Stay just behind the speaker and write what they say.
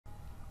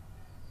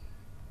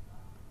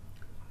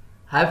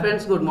Hi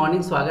friends, good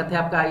morning. स्वागत है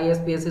आपका IAS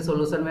PSC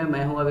सॉल्यूशन में।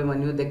 मैं हूं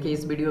अभिमन्यु। देखिए,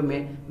 इस वीडियो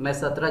में मैं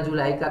 17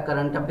 जुलाई का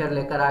करंट अफेयर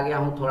लेकर आ गया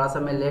हूं। थोड़ा सा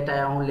मैं लेट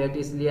आया हूं। लेट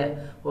इसलिए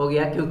हो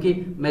गया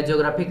क्योंकि मैं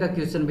ज्योग्राफी का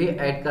क्वेश्चन भी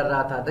ऐड कर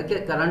रहा था। देखिए,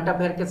 करंट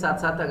अफेयर के साथ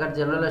साथ अगर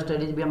जनरल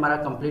स्टडीज भी हमारा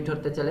कंप्लीट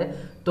होते चले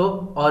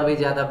तो और भी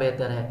ज़्यादा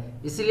बेहतर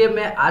है। इसलिए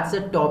मैं आज से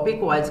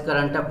टॉपिक वाइज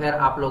करंट अफेयर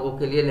आप लोगों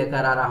के लिए लेकर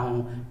आ रहा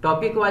हूँ।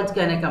 टॉपिक वाइज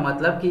कहने का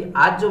मतलब कि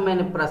आज जो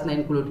मैंने प्रश्न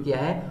इंक्लूड किया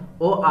है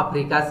वो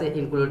अफ्रीका से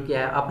इंक्लूड किया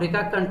है।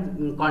 अफ्रीका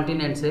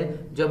कॉन्टिनेंट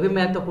से जो भी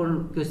महत्वपूर्ण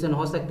क्वेश्चन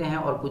हो सकते हैं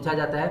और पूछा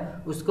जाता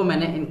है उसको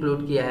मैंने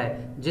इंक्लूड किया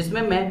है,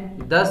 जिसमें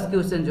मैं 10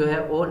 क्वेश्चन जो है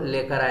वो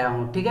लेकर आया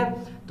हूँ। ठीक है,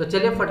 तो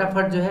चलिए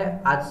फटाफट जो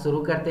है आज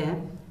शुरू करते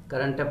हैं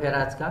करंट अफेयर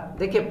आज का।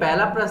 देखिए,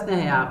 पहला प्रश्न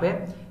है यहाँ पे,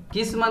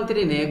 किस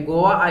मंत्री ने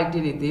गोवा IT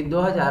नीति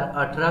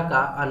 2018 का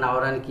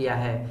अनावरण किया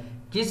है?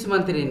 किस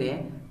मंत्री ने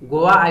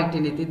गोवा IT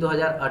नीति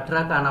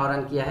 2018 का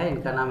अनावरण किया है?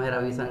 इनका नाम है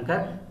रविशंकर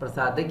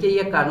प्रसाद। देखिए,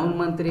 ये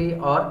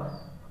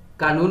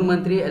कानून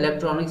मंत्री,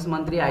 इलेक्ट्रॉनिक्स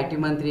मंत्री, IT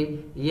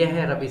मंत्री, ये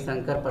है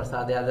रविशंकर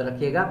प्रसाद, याद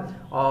रखिएगा।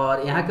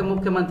 और यहाँ के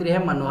मुख्यमंत्री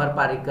है मनोहर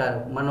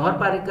पार्रिकर। मनोहर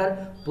पार्रिकर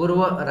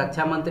पूर्व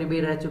रक्षा मंत्री भी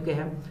रह चुके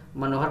हैं।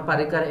 मनोहर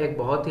पार्रिकर एक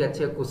बहुत ही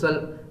अच्छे कुशल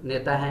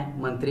नेता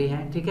हैं, मंत्री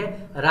हैं। ठीक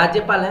है,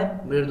 राज्यपाल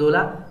है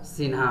मृदुला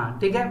सिन्हा।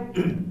 ठीक है,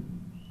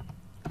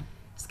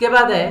 इसके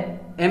बाद है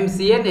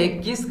MCA ने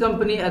किस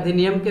कंपनी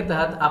अधिनियम के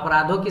तहत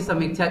अपराधों की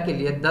समीक्षा के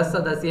लिए 10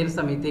 सदस्यीय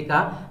समिति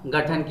का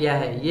गठन किया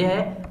है? यह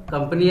है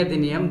कंपनी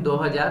अधिनियम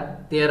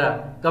 2013।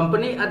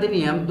 कंपनी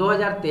अधिनियम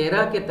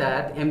 2013 के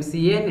तहत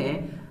MCA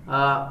ने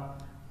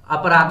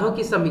अपराधों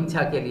की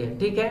समीक्षा के लिए,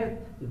 ठीक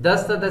है,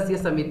 10 सदस्यीय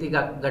समिति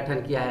का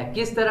गठन किया है।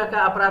 किस तरह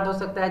का अपराध हो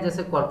सकता है?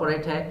 जैसे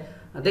कॉर्पोरेट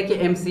है। देखिए,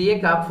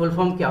 MCA का फुल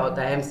फॉर्म क्या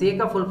होता है? MCA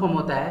का फुल फॉर्म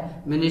होता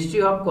है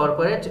मिनिस्ट्री ऑफ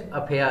कॉर्पोरेट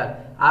अफेयर।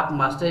 आप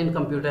मास्टर इन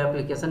कंप्यूटर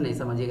एप्लीकेशन नहीं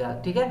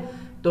समझिएगा। ठीक है,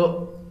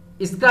 तो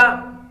इसका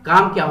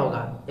काम क्या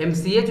होगा?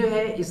 MCA जो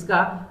है,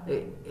 इसका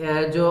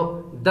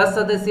जो 10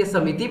 सदस्यीय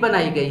समिति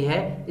बनाई गई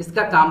है,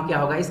 इसका काम क्या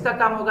होगा? इसका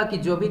काम होगा कि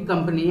जो भी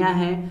कंपनियां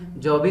हैं,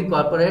 जो भी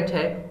कॉर्पोरेट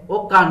है, वो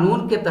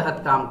कानून के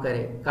तहत काम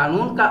करे,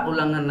 कानून का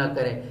उल्लंघन न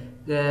करे।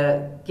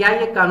 क्या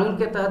ये कानून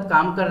के तहत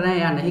काम कर रहे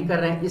हैं या नहीं कर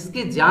रहे हैं,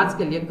 इसकी जांच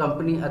के लिए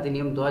कंपनी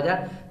अधिनियम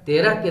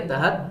 2013 के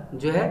तहत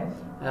जो है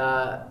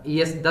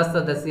ये 10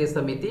 सदस्यीय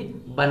समिति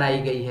बनाई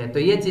गई है। तो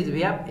ये चीज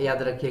भी आप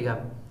याद रखिएगा।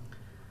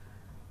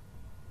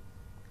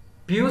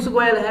 पीयूष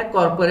गोयल है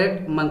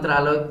कॉर्पोरेट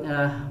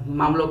मंत्रालय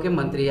मामलों के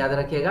मंत्री, याद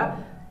रखिएगा।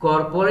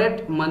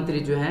 कॉर्पोरेट मंत्री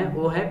जो हैं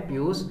वो है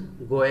पीयूष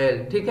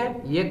गोयल। ठीक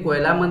है, ये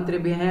कोयला मंत्री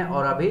भी हैं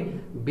और अभी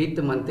वित्त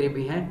मंत्री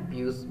भी हैं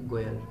पीयूष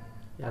गोयल,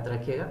 याद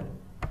रखिएगा।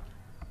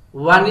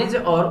 वाणिज्य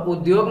और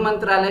उद्योग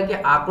मंत्रालय के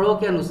आंकड़ों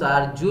के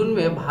अनुसार जून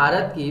में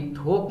भारत की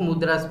थोक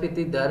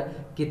मुद्रास्फीति दर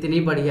कितनी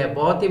बढ़ी है?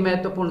 बहुत ही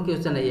महत्वपूर्ण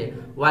क्वेश्चन है ये।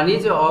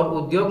 वाणिज्य और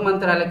उद्योग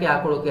मंत्रालय के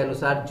आंकड़ों के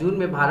अनुसार जून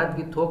में भारत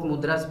की थोक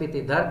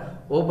मुद्रास्फीति दर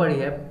वो बढ़ी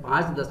है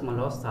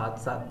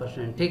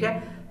 5.77%। ठीक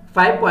है,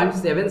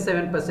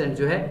 5.77%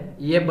 जो है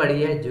ये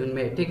बढ़ी है जून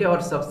में। ठीक है,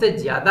 और सबसे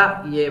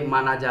ज्यादा ये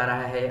माना जा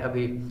रहा है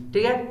अभी।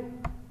 ठीक है,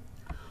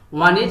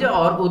 वाणिज्य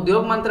और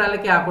उद्योग मंत्रालय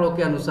के आंकड़ों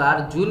के अनुसार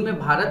जून में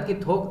भारत की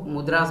थोक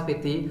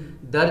मुद्रास्फीति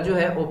दर जो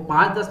है वो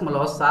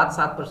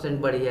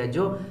 5.77% बढ़ी है,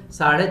 जो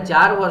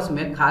 4.5 वर्ष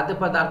में खाद्य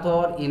पदार्थों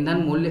और ईंधन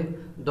मूल्य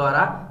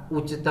द्वारा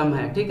उच्चतम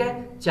है। ठीक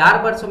है,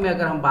 4 वर्षों में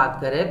अगर हम बात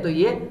करें तो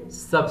ये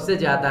सबसे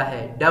ज्यादा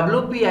है।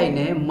 WPI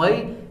ने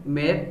मई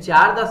में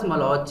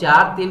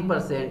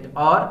 4.43%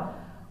 और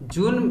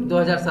जून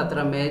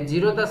 2017 में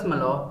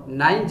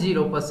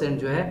 0.90%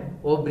 जो है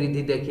वो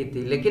वृद्धि देखी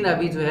थी, लेकिन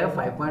अभी जो है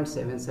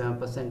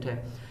 5.77% है।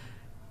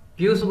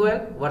 पीयूष गोयल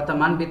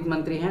वर्तमान वित्त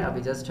मंत्री हैं,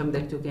 अभी जस्ट हम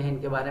देख चुके हैं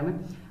इनके बारे में।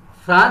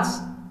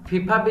 फ्रांस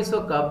फीफा विश्व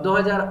कप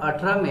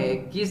 2018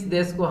 में किस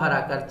देश को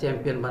हराकर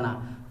चैंपियन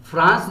बना?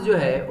 फ्रांस जो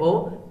है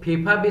वो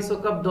फीफा विश्व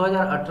कप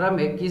 2018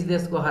 में किस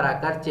देश को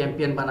हराकर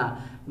चैंपियन बना?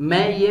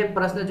 मैं ये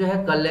प्रश्न जो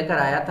है कल लेकर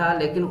आया था,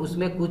 लेकिन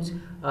उसमें कुछ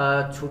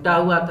छूटा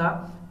हुआ था।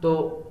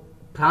 तो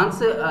फ्रांस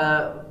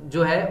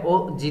जो है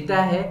वो जीता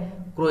है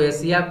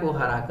क्रोएशिया को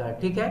हराकर।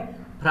 ठीक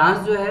है, फ्रांस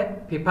जो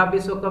है फीफा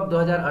विश्व कप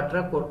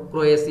 2018 को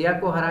क्रोएशिया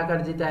को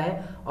हराकर जीता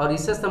है। और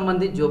इससे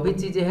संबंधित जो भी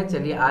चीजें हैं,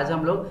 चलिए आज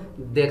हम लोग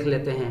देख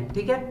लेते हैं।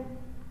 ठीक है,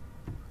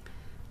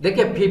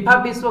 देखिए, फीफा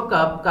विश्व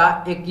कप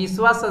का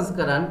 21वां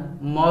संस्करण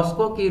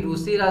मॉस्को की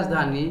रूसी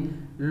राजधानी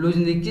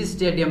लुझनिकी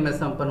स्टेडियम में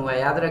संपन्न हुआ है।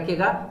 याद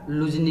रखिएगा,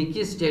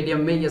 लुझनिकी स्टेडियम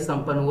में यह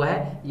संपन्न हुआ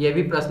है। यह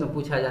भी प्रश्न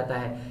पूछा जाता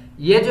है।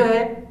 ये जो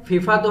है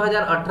फीफा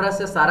 2018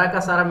 से सारा का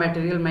सारा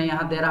मटेरियल मैं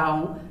यहाँ दे रहा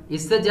हूँ,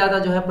 इससे ज्यादा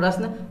जो है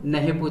प्रश्न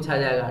नहीं पूछा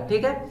जाएगा।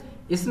 ठीक है,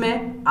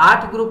 इसमें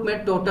 8 ग्रुप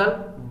में टोटल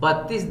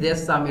 32 देश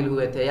शामिल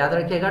हुए थे। याद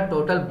रखिएगा,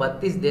 टोटल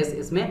 32 देश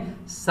इसमें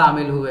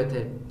शामिल हुए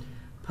थे।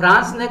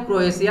 फ्रांस ने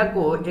क्रोएशिया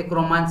को एक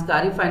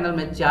रोमांचकारी फाइनल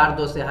में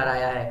 4-2 से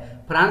हराया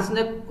है। फ्रांस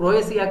ने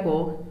क्रोएशिया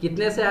को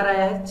कितने से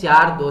हराया है?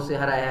 4-2 से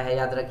हराया है,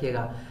 याद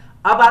रखिएगा।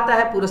 अब आता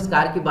है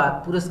पुरस्कार की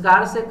बात।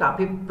 पुरस्कार से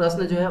काफी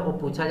प्रश्न जो है वो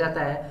पूछा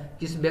जाता है,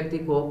 किस व्यक्ति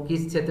को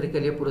किस क्षेत्र के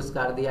लिए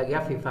पुरस्कार दिया गया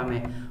फीफा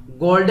में।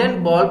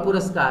 गोल्डन बॉल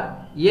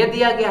पुरस्कार ये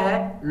दिया गया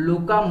है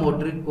लूका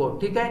मोड्रिक को।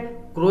 ठीक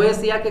है,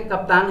 क्रोएशिया के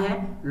कप्तान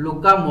हैं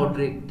लूका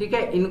मोड्रिक। ठीक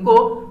है, इनको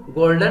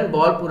गोल्डन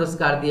बॉल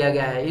पुरस्कार दिया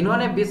गया है।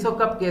 इन्होंने विश्व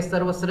कप के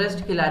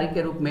सर्वश्रेष्ठ खिलाड़ी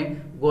के रूप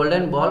में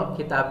गोल्डन बॉल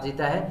खिताब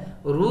जीता है।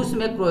 रूस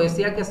में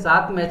क्रोएशिया के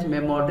 7 मैच में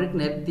मॉड्रिक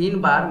ने 3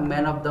 बार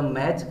मैन ऑफ द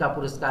मैच का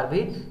पुरस्कार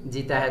भी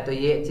जीता है। तो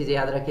ये चीजें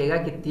याद रखिएगा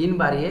कि 3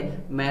 बार ये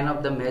मैन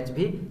ऑफ द मैच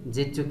भी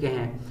जीत चुके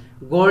हैं।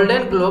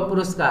 गोल्डन ग्लोब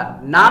पुरस्कार,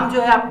 नाम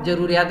जो है आप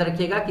जरूर याद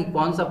रखिएगा कि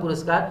कौन सा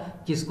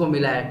पुरस्कार किसको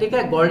मिला है। ठीक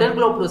है, गोल्डन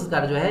ग्लोब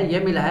पुरस्कार जो है ये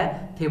मिला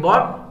है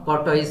थिबॉट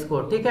कॉर्टोइस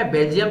को। ठीक है,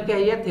 बेल्जियम के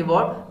ये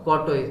थिबॉट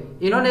कॉर्टोइस,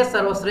 इन्होंने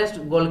सर्वश्रेष्ठ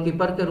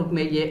गोलकीपर के रूप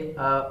में ये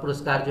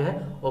पुरस्कार जो है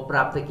वो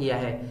प्राप्त किया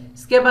है।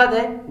 इसके बाद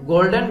है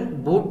गोल्डन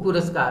बूट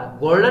पुरस्कार।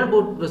 गोल्डन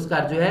बूट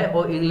पुरस्कार जो है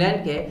वो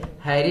इंग्लैंड के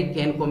हैरी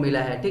केन को मिला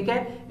है। ठीक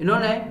है,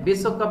 इन्होंने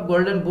विश्व कप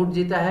गोल्डन बूट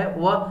जीता है,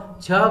 वह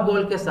 6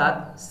 गोल के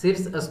साथ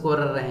शीर्ष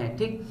स्कोरर रहे हैं।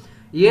 ठीक,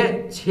 ये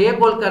 6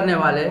 गोल करने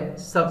वाले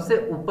सबसे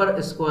ऊपर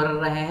स्कोरर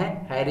रहे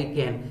हैं हैरी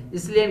केन,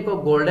 इसलिए इनको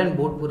गोल्डन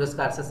बूट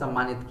पुरस्कार से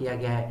सम्मानित किया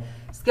गया है।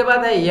 इसके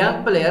बाद है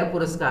यंग प्लेयर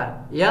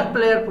पुरस्कार। यंग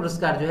प्लेयर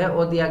पुरस्कार जो है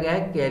वो दिया गया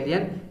है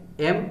केलियन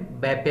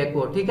एम्बापे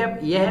को। ठीक है,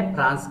 ये है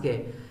फ्रांस के।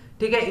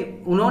 ठीक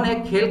है, उन्होंने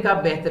खेल का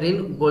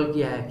बेहतरीन गोल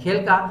किया है।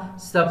 खेल का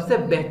सबसे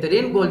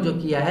बेहतरीन गोल जो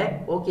किया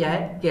है वो क्या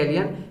है,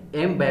 केलियन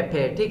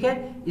एम्बापे। ठीक है,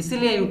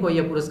 इसीलिए इनको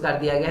ये पुरस्कार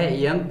दिया गया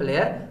है यंग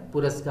प्लेयर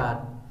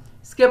पुरस्कार।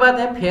 इसके बाद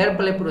है फेयर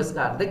प्ले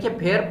पुरस्कार। देखिए,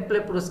 फेयर प्ले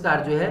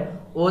पुरस्कार जो है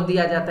वो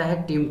दिया जाता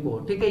है टीम को।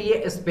 ठीक है,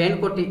 ये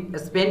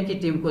स्पेन की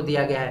टीम को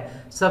दिया गया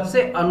है।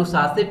 सबसे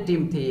अनुशासित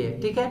टीम थी ये।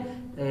 ठीक है,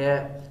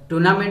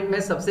 टूर्नामेंट में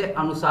सबसे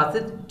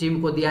अनुशासित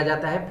टीम को दिया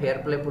जाता है फेयर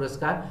प्ले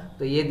पुरस्कार,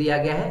 तो ये दिया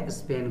गया है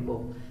स्पेन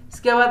को।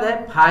 इसके बाद है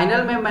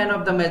फाइनल में मैन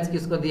ऑफ द मैच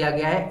किसको दिया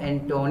गया है,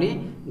 एंटोनी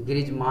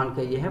ग्रिजमान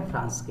के, ये है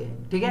फ्रांस के।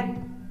 ठीक है,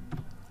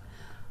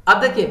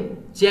 अब देखिए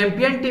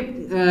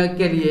चैंपियनशिप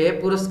के लिए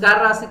पुरस्कार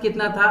राशि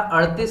कितना था,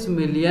 38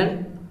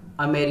 मिलियन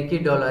अमेरिकी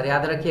डॉलर।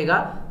 याद रखिएगा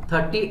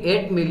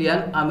 38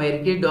 मिलियन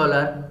अमेरिकी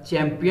डॉलर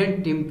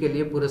चैंपियन टीम के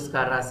लिए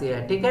पुरस्कार राशि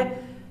है। ठीक है,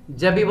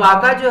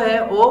 जबीवाका जो है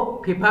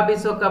वो फीफा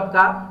विश्व कप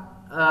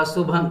का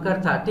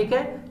शुभंकर था। ठीक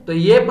है, तो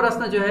ये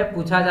प्रश्न जो है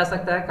पूछा जा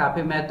सकता है,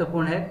 काफी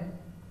महत्वपूर्ण है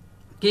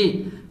कि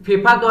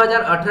फीफा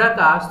 2018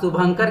 का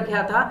शुभंकर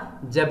क्या था,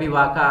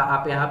 जबीवाका।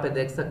 आप यहाँ पे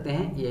देख सकते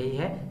हैं, यही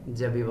है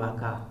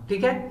जबीवाका।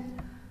 ठीक है,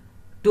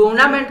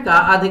 टूर्नामेंट का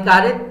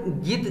आधिकारिक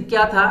गीत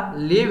क्या था,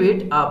 लिव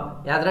इट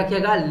अप। याद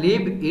रखिएगा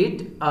लिव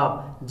इट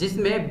अप,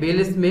 जिसमें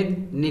बिल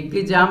स्मिथ,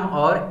 निकी जाम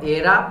और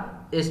एरा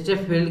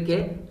स्टेफील्ड के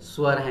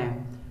स्वर हैं।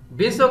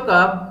 विश्व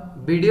कप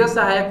वीडियो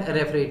सहायक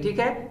रेफरी। ठीक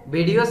है,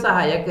 वीडियो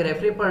सहायक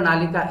रेफरी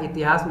प्रणाली का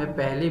इतिहास में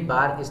पहली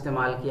बार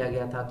इस्तेमाल किया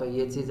गया था, तो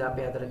ये चीज आप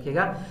याद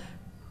रखिएगा।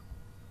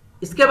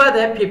 इसके बाद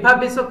है फीफा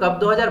विश्व कप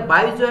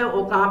 2022 जो है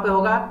वो कहां पे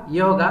होगा,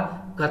 ये होगा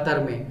कतर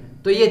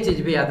में, तो ये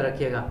चीज भी याद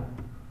रखिएगा।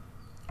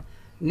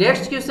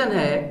 नेक्स्ट क्वेश्चन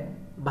है,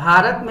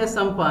 भारत में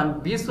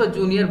संपन्न विश्व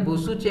जूनियर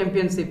वुशु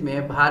चैंपियनशिप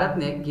में भारत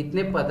ने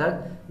कितने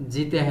पदक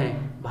जीते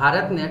हैं।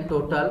 भारत ने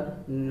टोटल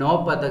 9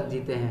 पदक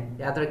जीते हैं।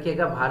 याद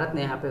रखिएगा, भारत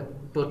ने यहाँ पे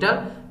टोटल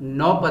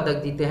 9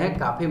 पदक जीते हैं।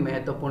 काफी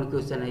महत्वपूर्ण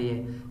क्वेश्चन है ये।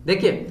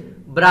 देखिए,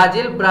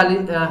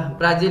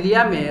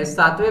 ब्राजीलिया में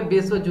 7वें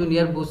विश्व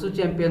जूनियर वुशु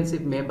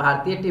चैंपियनशिप में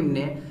भारतीय टीम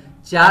ने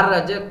 4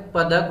 रजत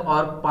पदक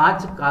और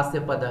 5 कांस्य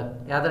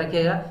पदक, याद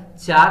रखिएगा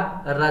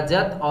 4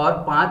 रजत और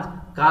 5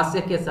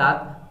 कांस्य के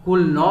साथ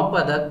कुल 9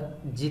 पदक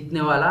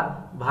जीतने वाला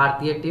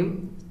भारतीय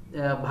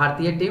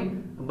टीम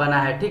बना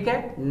है। ठीक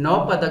है, 9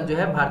 पदक जो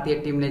है भारतीय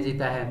टीम ने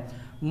जीता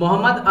है।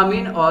 मोहम्मद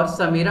अमीन और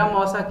समीरा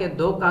मौसा के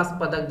 2 कांस्य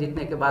पदक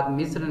जीतने के बाद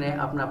मिस्र ने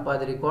अपना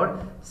पद रिकॉर्ड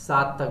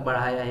 7 तक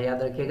बढ़ाया है।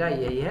 याद रखिएगा,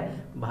 यही है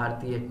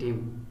भारतीय टीम।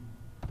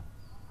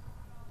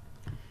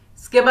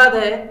 इसके बाद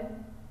है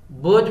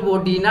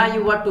वोजवोडिना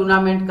युवा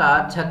टूर्नामेंट का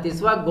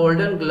 36वां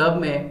गोल्डन ग्लव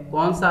में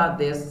कौन सा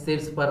देश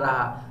शीर्ष पर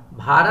रहा।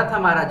 भारत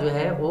हमारा जो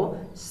है वो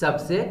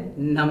सबसे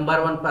नंबर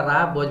 1 पर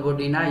रहा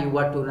वोजवोडिना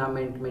युवा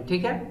टूर्नामेंट में।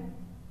 ठीक है,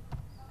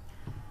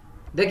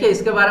 देखिए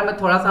इसके बारे में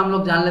थोड़ा सा हम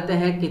लोग जान लेते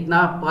हैं,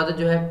 कितना पदक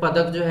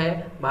जो है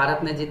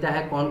भारत ने जीता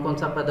है, कौन कौन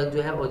सा पदक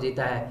जो है वो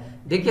जीता है।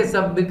 देखिए,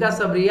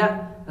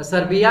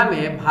 सर्बिया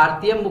में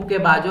भारतीय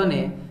मुक्केबाजों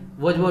ने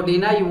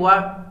वोजवोडिना युवा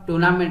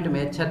टूर्नामेंट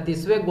में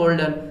 36वें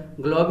गोल्डन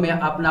ग्लोब में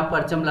अपना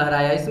परचम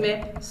लहराया।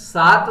 इसमें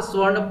 7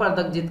 स्वर्ण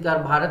पदक जीतकर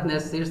भारत ने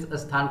शीर्ष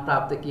स्थान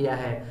प्राप्त किया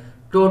है।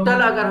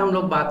 टोटल अगर हम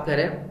लोग बात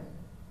करें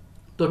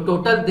तो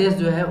टोटल देश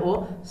जो है वो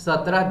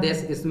 17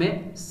 देश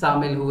इसमें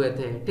शामिल हुए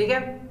थे। ठीक है,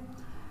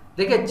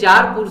 देखिए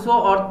 4 पुरुषों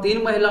और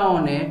 3 महिलाओं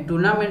ने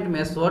टूर्नामेंट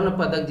में स्वर्ण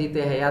पदक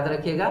जीते हैं। याद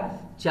रखिएगा,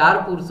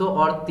 4 पुरुषों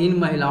और 3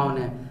 महिलाओं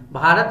ने।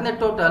 भारत ने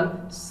टोटल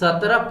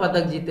 17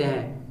 पदक जीते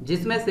हैं,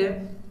 जिसमें से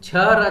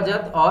 6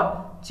 रजत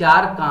और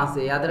 4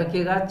 कांस्य। याद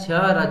रखिएगा,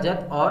 6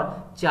 रजत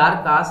और 4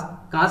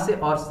 कांस्य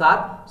और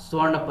 7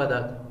 स्वर्ण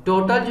पदक।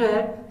 टोटल जो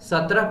है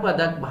 17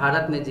 पदक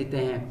भारत ने जीते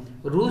हैं।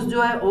 रूस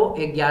जो है वो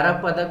 11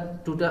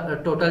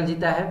 पदक टोटल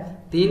जीता है,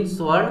 3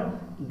 स्वर्ण,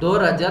 2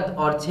 रजत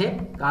और 6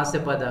 कांस्य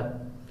पदक।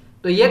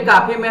 तो ये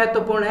काफी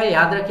महत्वपूर्ण है।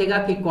 याद रखिएगा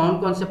कि कौन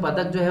कौन से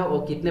पदक जो है वो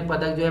कितने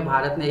पदक जो है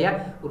भारत ने या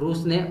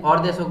रूस ने, और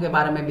देशों के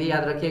बारे में भी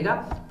याद रखिएगा,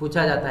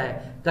 पूछा जाता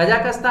है।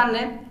 कजाकिस्तान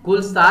ने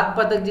कुल 7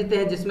 पदक जीते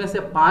हैं, जिसमें से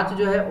 5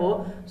 जो है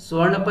वो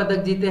स्वर्ण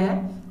पदक जीते हैं।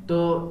 तो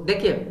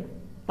देखिए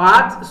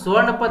 5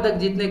 स्वर्ण पदक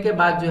जीतने के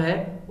बाद जो है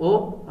वो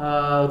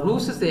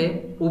रूस से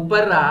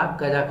ऊपर रहा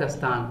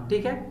कजाकिस्तान,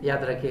 ठीक है,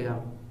 याद रखिएगा।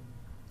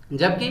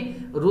 जबकि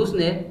रूस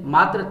ने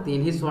मात्र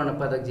 3 ही स्वर्ण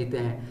पदक जीते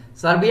हैं।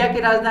 सर्बिया की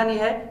राजधानी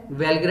है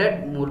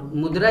बेलग्रेड,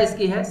 मुद्रा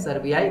इसकी है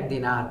सर्बियाई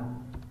दिनार।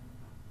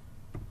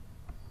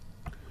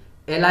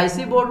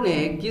 LIC बोर्ड ने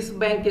किस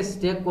बैंक के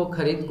स्टेक को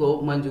खरीद को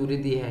मंजूरी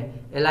दी है?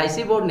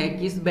 LIC बोर्ड ने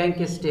किस बैंक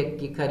के स्टेक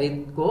की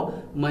खरीद को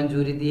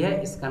मंजूरी दी है?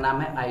 इसका नाम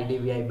है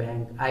IDBI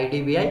बैंक,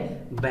 IDBI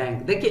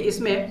बैंक। देखिए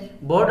इसमें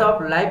board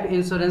of life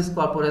insurance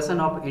corporation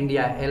of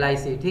India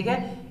LIC, ठीक है,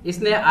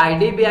 इसने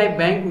IDBI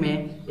बैंक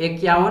में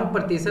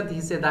 51%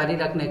 हिस्सेदारी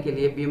रखने के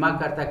लिए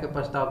बीमाकर्ता के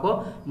प्रस्ताव को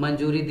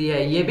मंजूरी दी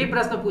है। ये भी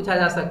प्रश्न पूछा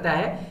जा सकता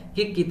है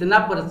कि कितना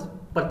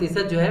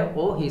प्रतिशत जो है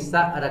वो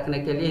हिस्सा रखने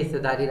के लिए,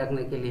 हिस्सेदारी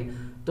रखने के लिए,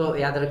 तो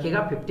याद रखिएगा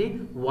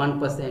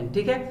 51%,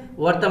 ठीक है।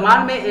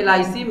 वर्तमान में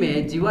LIC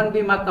में जीवन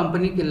बीमा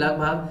कंपनी की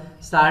लगभग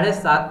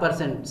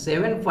 7.5%,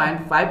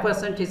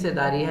 7.5%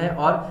 हिस्सेदारी है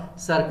और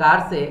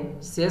सरकार से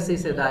शेष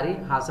हिस्सेदारी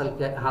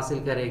हासिल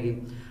करेगी।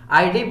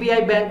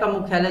 IDBI बैंक का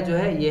मुख्यालय जो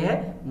है ये है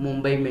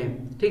मुंबई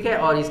में, ठीक है,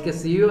 और इसके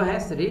CEO हैं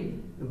श्री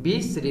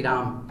B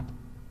श्रीराम।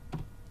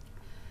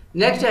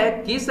 नेक्स्ट है,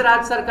 किस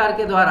राज्य सरकार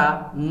के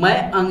द्वारा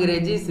मैं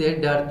अंग्रेजी से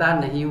डरता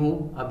नहीं हूं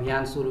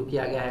अभियान शुरू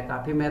किया गया है?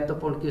 काफी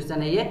महत्वपूर्ण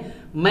क्वेश्चन है ये।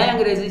 मैं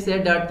अंग्रेजी से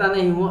डरता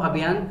नहीं हूं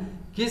अभियान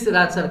किस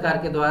राज्य सरकार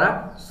के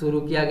द्वारा शुरू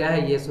किया गया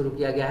है? ये शुरू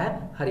किया गया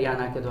है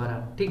हरियाणा के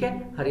द्वारा, ठीक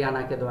है,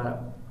 हरियाणा के द्वारा।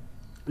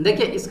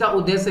 देखिए इसका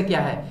उद्देश्य क्या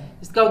है?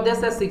 इसका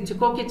उद्देश्य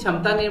शिक्षकों की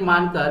क्षमता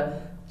निर्माण कर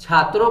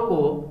छात्रों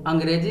को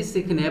अंग्रेजी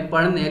सीखने,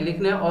 पढ़ने,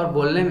 लिखने और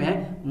बोलने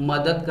में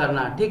मदद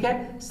करना, ठीक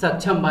है,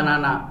 सक्षम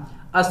बनाना।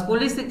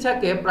 स्कूली शिक्षा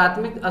के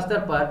प्राथमिक स्तर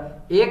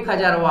पर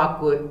 1000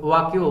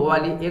 वाक्यों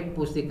वाली एक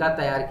पुस्तिका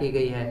तैयार की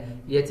गई है।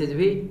 ये चीज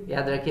भी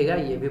याद रखिएगा,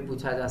 ये भी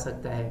पूछा जा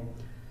सकता है।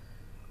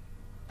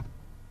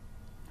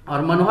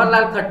 और मनोहर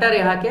लाल खट्टर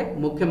यहाँ के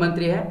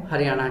मुख्यमंत्री है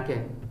हरियाणा के।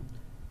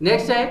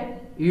 नेक्स्ट है,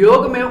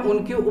 योग में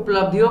उनकी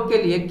उपलब्धियों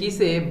के लिए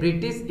किसे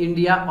British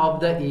India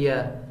of the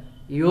year?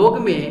 योग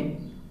में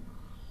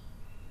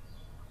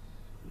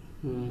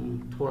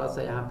थोड़ा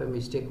सा यहाँ पे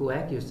मिस्टेक हुआ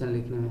है क्वेश्चन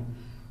लिखने में।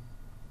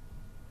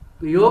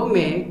 योग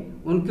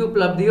में उनकी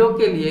उपलब्धियों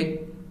के लिए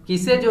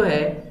किसे जो है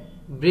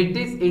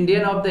British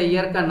Indian of the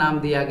year का नाम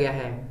दिया गया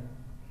है?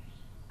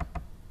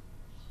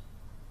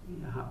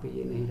 यहाँ पे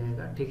ये नहीं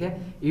रहेगा, ठीक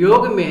है।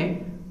 योग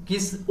में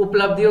किस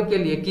उपलब्धियों के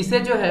लिए किसे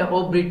जो है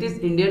वो British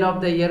Indian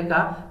of the year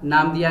का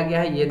नाम दिया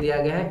गया है? ये दिया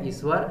गया है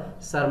ईश्वर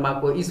शर्मा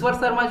को। ईश्वर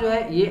शर्मा जो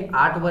है ये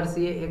 8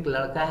 वर्षीय एक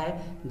लड़का है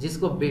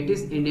जिसको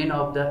British Indian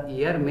of the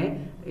year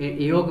में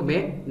योग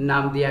में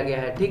नाम दिया गया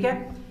है, ठीक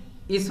है।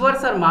 ईश्वर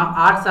शर्मा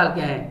 8 साल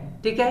के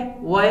हैं, ठीक है।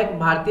 वह एक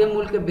भारतीय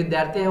मूल के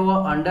विद्यार्थी है।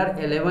 वह अंडर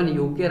 11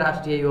 UK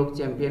राष्ट्रीय योग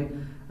चैंपियन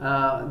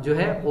जो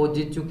है वो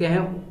जीत चुके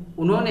हैं।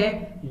 उन्होंने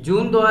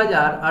जून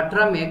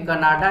 2018 में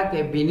कनाडा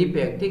के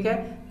विनिपेग, ठीक है,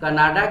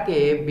 कनाडा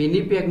के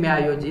विनिपेग में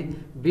आयोजित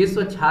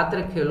विश्व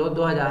छात्र खेलों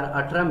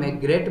 2018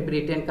 में ग्रेट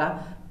ब्रिटेन का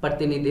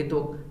प्रतिनिधित्व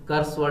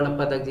कर स्वर्ण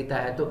पदक जीता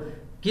है। तो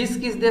किस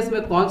किस देश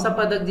में कौन सा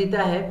पदक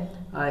जीता है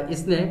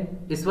इसने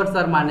ईश्वर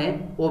शर्मा ने,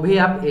 वो भी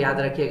आप याद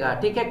रखिएगा,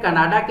 ठीक है।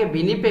 कनाडा के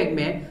विनिपेग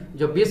में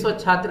जो विश्व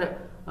छात्र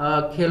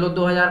खेलों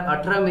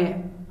 2018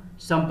 में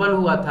संपन्न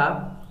हुआ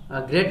था,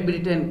 ग्रेट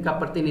ब्रिटेन का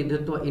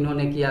प्रतिनिधित्व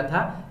इन्होंने किया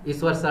था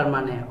ईश्वर शर्मा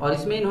ने, और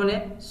इसमें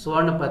इन्होंने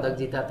स्वर्ण पदक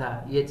जीता था।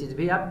 ये चीज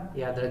भी आप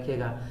याद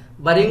रखिएगा।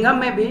 बर्मिंघम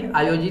में भी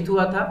आयोजित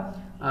हुआ था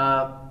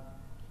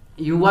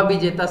युवा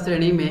विजेता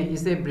श्रेणी में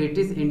इसे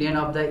British Indian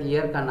of the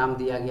year का नाम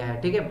दिया गया है,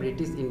 ठीक है,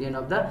 British Indian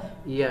of the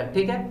year,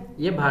 ठीक है।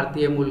 ये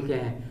भारतीय मूल के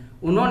हैं।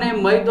 उन्होंने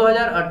मई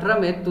 2018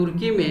 में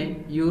तुर्की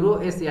में यूरो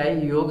एशियाई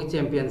योग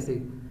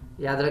चैंपियनशिप,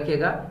 याद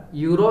रखिएगा,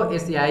 यूरो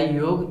एशियाई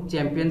योग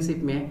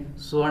चैंपियनशिप में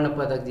स्वर्ण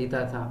पदक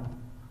जीता था।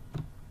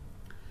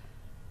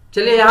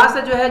 चलिए यहां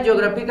से जो है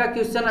ज्योग्राफी का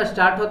क्वेश्चन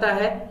स्टार्ट होता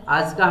है।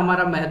 आज का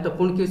हमारा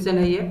महत्वपूर्ण क्वेश्चन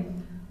है ये,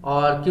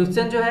 और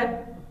क्वेश्चन जो है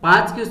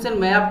 5 क्वेश्चन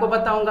मैं आपको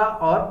बताऊंगा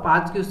और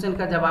 5 क्वेश्चन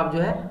का जवाब जो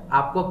है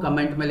आपको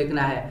कमेंट में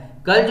लिखना है।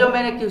 कल जो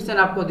मैंने क्वेश्चन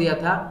आपको दिया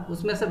था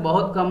उसमें से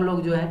बहुत कम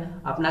लोग जो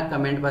है अपना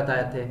कमेंट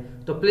बताए थे,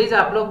 तो प्लीज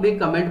आप लोग भी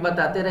कमेंट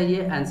बताते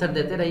रहिए, आंसर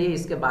देते रहिए,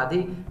 इसके बाद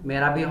ही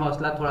मेरा भी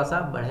हौसला थोड़ा सा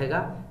बढ़ेगा,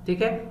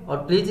 ठीक है।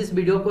 और प्लीज इस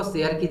वीडियो को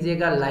शेयर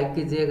कीजिएगा, लाइक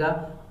कीजिएगा,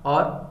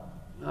 और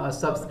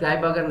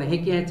सब्सक्राइब अगर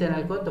नहीं किए हैं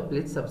चैनल को तो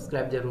प्लीज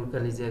सब्सक्राइब जरूर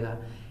कर लीजिएगा।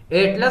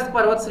 एटलस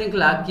पर्वत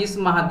श्रृंखला किस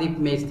महाद्वीप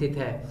में स्थित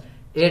है?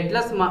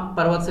 एटलस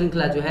पर्वत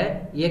श्रृंखला जो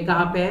है ये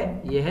कहाँ पे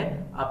है? ये है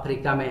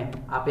अफ्रीका में।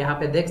 आप यहाँ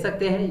पे देख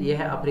सकते हैं, ये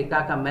है अफ्रीका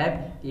का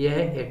मैप, ये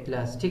है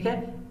एटलस, ठीक है।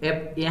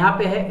 यहाँ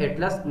पे है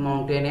एटलस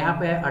माउंटेन, यहाँ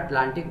पे है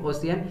अटलांटिक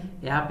ओशियन,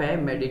 यहाँ पे है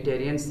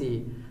मेडिटेरियन सी,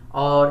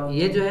 और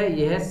ये जो है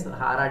ये है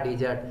सहारा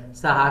डिजर्ट,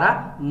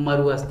 सहारा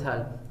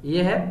मरुस्थल,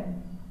 ये है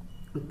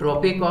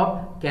ट्रॉपिक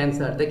ऑफ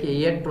कैंसर। देखिए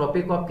ये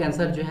ट्रॉपिक ऑफ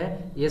कैंसर जो है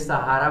ये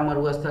सहारा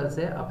मरुस्थल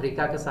से,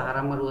 अफ्रीका के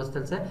सहारा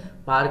मरुस्थल से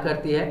पार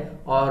करती है,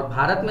 और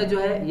भारत में जो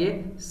है ये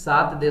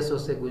 7 देशों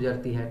से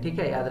गुजरती है, ठीक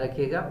है, याद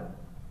रखिएगा।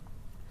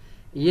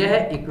 ये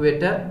है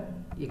इक्वेटर,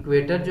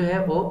 इक्वेटर जो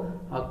है वो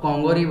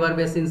कॉन्गो रिवर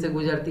बेसिन से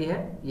गुजरती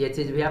है, ये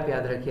चीज भी आप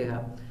याद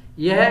रखिएगा।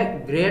 यह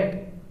है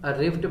ग्रेट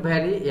रिफ्ट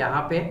वैली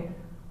यहाँ पे,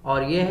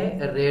 और ये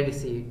है रेड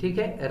सी, ठीक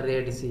है,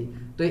 रेड सी।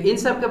 तो इन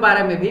सब के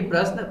बारे में भी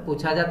प्रश्न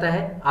पूछा जाता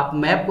है, आप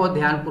मैप को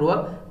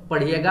ध्यानपूर्वक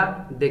पढ़िएगा,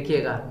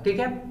 देखिएगा, ठीक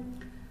है।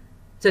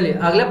 चलिए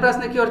अगले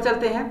प्रश्न की ओर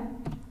चलते हैं।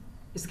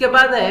 इसके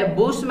बाद है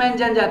बुशमैन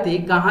जनजाति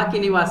कहाँ की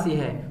निवासी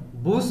है।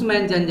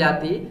 बुशमैन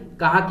जनजाति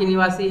कहाँ की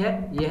निवासी है,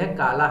 यह है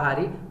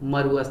कालाहारी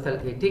मरुस्थल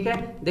की, ठीक है।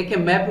 देखिए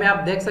मैप में आप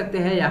देख सकते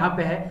हैं, यहाँ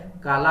पे है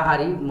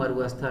कालाहारी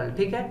मरुस्थल,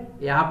 ठीक है,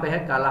 यहाँ पे है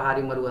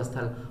कालाहारी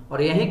मरुस्थल,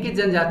 और यहीं की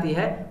जनजाति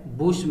है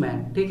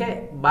बुशमैन, ठीक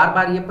है। बार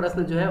बार ये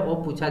प्रश्न जो है वो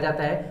पूछा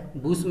जाता है,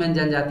 बुशमैन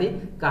जनजाति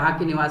कहाँ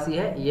की निवासी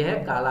है, यह है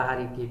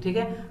कालाहारी की, ठीक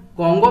है।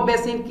 कॉन्गो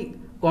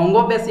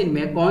बेसिन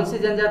में कौन सी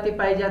जनजाति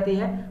पाई जाती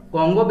है,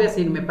 कॉन्गो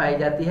बेसिन में पाई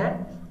जाती है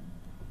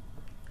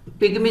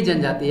पिग्मी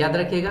जनजाति, याद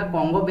रखिएगा,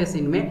 कॉन्गो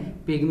बेसिन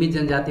में पिग्मी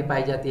जनजाति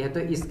पाई जाती है। तो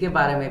इसके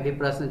बारे में भी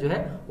प्रश्न जो है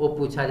वो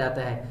पूछा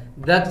जाता है।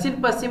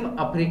 दक्षिण पश्चिम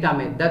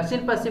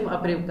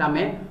अफ्रीका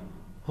में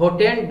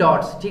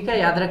होटेनडॉट्स, ठीक है,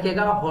 याद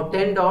रखिएगा,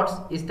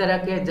 होटेनडॉट्स इस तरह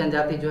के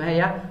जनजाति जो है,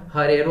 या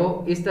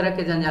हरेरो इस तरह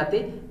के जनजाति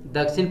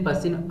दक्षिण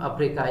पश्चिम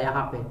अफ्रीका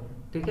यहाँ पे,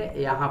 ठीक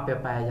है, यहाँ पे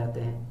पाए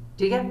जाते हैं,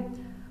 ठीक है।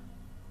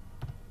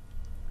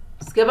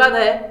 इसके बाद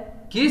है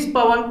किस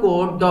पवन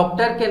को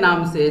डॉक्टर के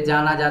नाम से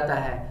जाना जाता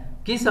है,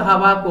 किस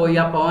हवा को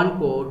या पवन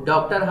को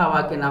डॉक्टर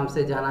हवा के नाम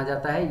से जाना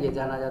जाता है, ये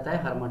जाना जाता है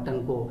हरमटन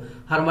को।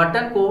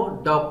 हरमटन को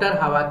डॉक्टर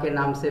हवा के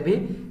नाम से भी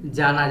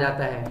जाना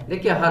जाता है।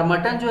 देखिए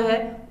हरमटन जो है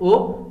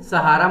वो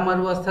सहारा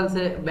मरुस्थल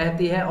से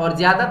बहती है, और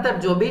ज्यादातर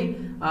जो भी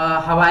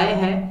हवाएं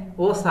हैं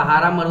वो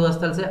सहारा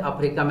मरुस्थल से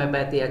अफ्रीका में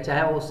बहती है,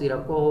 चाहे वो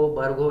सिरको हो,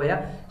 बर्ग हो या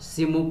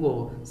सिमुक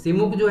हो।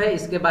 सिमुक जो है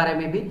इसके बारे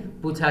में भी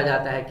पूछा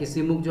जाता है कि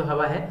सिमुक जो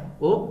हवा है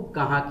वो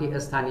कहाँ की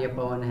स्थानीय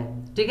पवन है,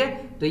 ठीक है।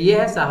 तो ये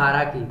है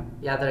सहारा की,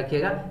 याद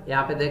रखिएगा।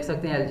 यहाँ पे देख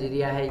सकते हैं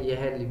अल्जीरिया है, ये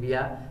है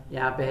लीबिया,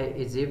 यहाँ पे है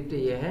इजिप्ट,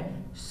 ये है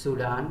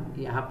सूडान,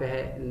 यहाँ पे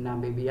है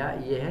नामीबिया,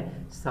 ये है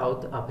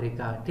साउथ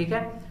अफ्रीका, ठीक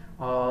है।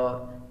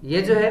 और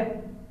ये जो है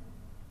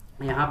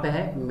यहाँ पे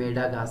है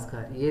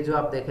मेडागास्कर, ये जो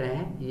आप देख रहे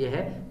हैं ये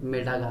है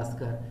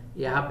मेडागास्कर,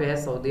 यहाँ पे है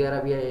सऊदी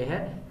अरबिया, ये है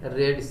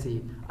रेड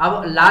सी।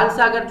 अब लाल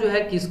सागर जो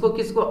है किसको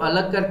किसको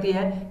अलग करती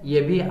है,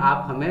 ये भी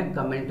आप हमें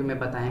कमेंट में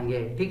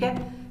बताएंगे, ठीक है।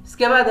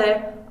 इसके बाद है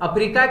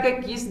अफ्रीका के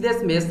किस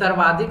देश में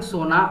सर्वाधिक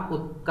सोना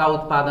का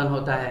उत्पादन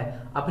होता है।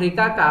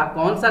 अफ्रीका का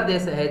कौन सा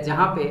देश है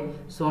जहां पे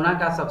सोना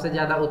का सबसे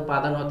ज्यादा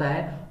उत्पादन होता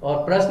है,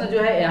 और प्रश्न जो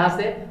है यहाँ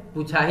से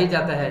पूछा ही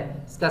जाता है।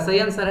 इसका सही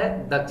आंसर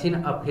है दक्षिण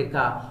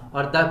अफ्रीका,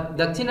 और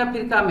दक्षिण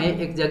अफ्रीका में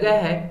एक जगह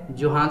है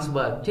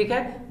जोहान्सबर्ग, ठीक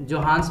है,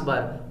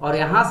 जोहान्सबर्ग, और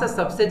यहाँ से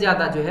सबसे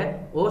ज्यादा जो है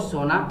वो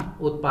सोना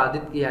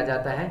उत्पादित किया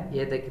जाता है।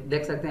 ये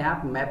देख सकते हैं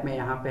आप मैप में,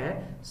 यहाँ पे है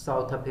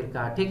साउथ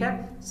अफ्रीका, ठीक है,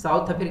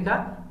 साउथ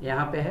अफ्रीका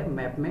यहाँ पे है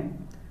मैप में,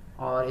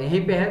 और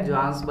यहीं पे है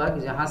जोहान्सबर्ग,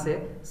 जहाँ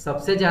से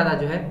सबसे ज्यादा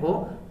जो है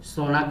वो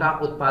सोना का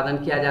उत्पादन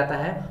किया जाता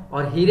है,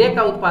 और हीरे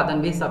का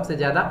उत्पादन भी सबसे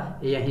ज्यादा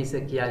यहीं से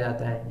किया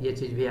जाता है, ये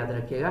चीज भी याद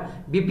रखिएगा।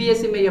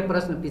 बीपीएससी में यह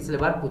प्रश्न पिछले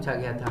बार पूछा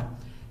गया था।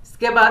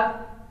 इसके बाद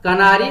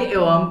कनारी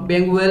एवं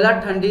बेंगुएला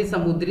ठंडी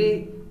समुद्री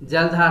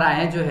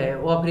जलधाराएं जो है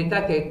वो अफ्रीका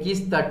के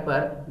किस तट पर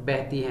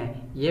बहती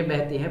हैं, ये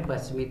बहती है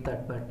पश्चिमी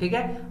तट पर, ठीक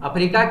है।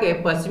 अफ्रीका के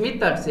पश्चिमी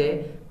तट से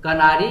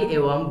कनारी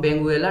एवं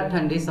बेंगुएला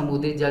ठंडी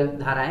समुद्री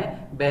जलधाराएं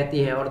बहती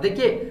है। और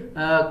देखिए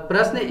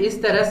प्रश्न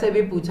इस तरह से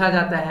भी पूछा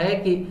जाता है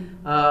कि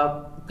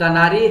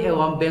कनारी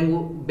एवं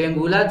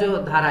बेंगुला जो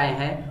धाराएं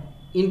हैं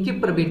इनकी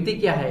प्रवृत्ति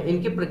क्या है,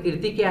 इनकी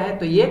प्रकृति क्या है,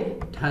 तो ये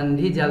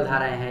ठंडी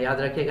जलधाराएं हैं, याद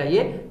रखिएगा,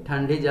 ये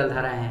ठंडी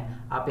जलधाराएं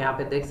हैं। आप यहाँ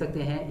पे देख सकते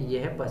हैं ये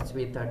है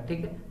पश्चिमी तट, ठीक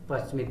है,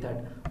 पश्चिमी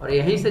तट, और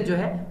यहीं से जो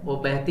है वो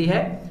बहती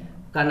है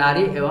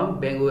कनारी एवं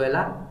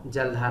बेंगुएला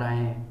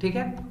जलधाराएं, ठीक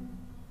है।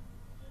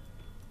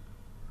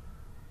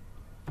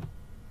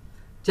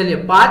 चलिए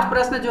 5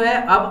 प्रश्न जो है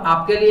अब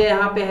आपके लिए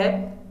यहाँ पे है।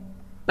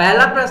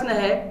 पहला प्रश्न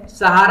है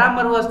सहारा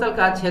मरुस्थल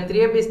का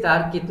क्षेत्रीय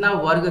विस्तार कितना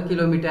वर्ग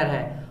किलोमीटर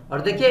है।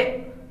 और देखिए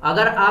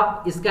अगर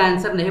आप इसका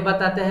आंसर नहीं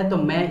बताते हैं तो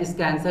मैं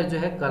इसका आंसर जो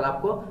है कल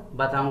आपको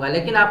बताऊंगा,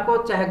 लेकिन आपको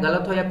चाहे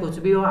गलत हो या कुछ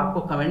भी हो आपको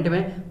कमेंट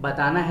में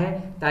बताना है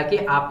ताकि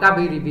आपका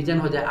भी रिवीजन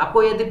हो जाए।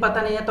 आपको यदि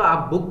पता नहीं है तो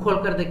आप बुक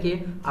खोल कर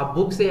देखिए, आप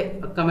बुक से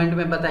कमेंट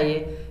में बताइए,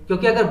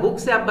 क्योंकि अगर बुक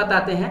से आप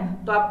बताते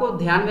हैं तो आपको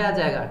ध्यान में आ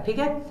जाएगा, ठीक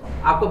है,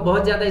 आपको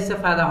बहुत ज्यादा इससे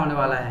फायदा होने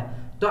वाला है।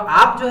 तो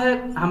आप जो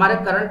है हमारे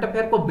करंट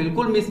अफेयर को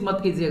बिल्कुल मिस मत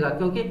कीजिएगा,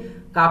 क्योंकि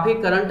काफी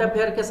करंट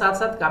अफेयर के साथ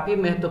साथ काफी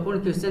महत्वपूर्ण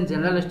क्वेश्चन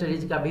जनरल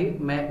स्टडीज का भी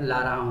मैं ला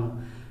रहा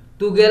हूँ।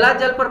 तुगेला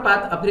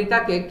जलप्रपात अफ्रीका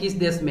के किस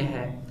देश में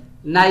है।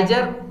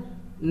 नाइजर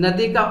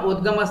नदी का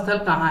उद्गम स्थल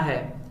कहाँ है।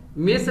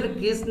 मिस्र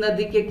किस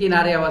नदी के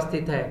किनारे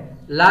अवस्थित है।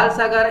 लाल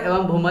सागर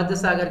एवं भूमध्य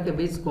सागर के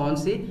बीच कौन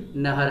सी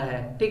नहर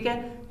है, ठीक है।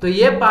 तो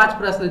ये 5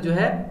 प्रश्न जो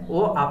है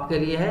वो आपके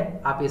लिए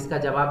है, आप इसका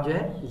जवाब जो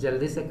है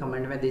जल्दी से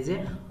कमेंट में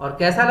दीजिए। और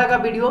कैसा लगा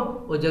वीडियो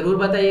वो जरूर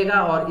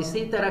बताइएगा, और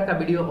इसी तरह का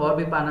वीडियो और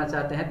भी पाना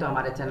चाहते हैं तो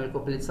हमारे चैनल को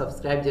प्लीज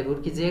सब्सक्राइब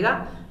जरूर कीजिएगा।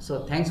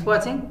 So thanks for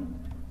watching.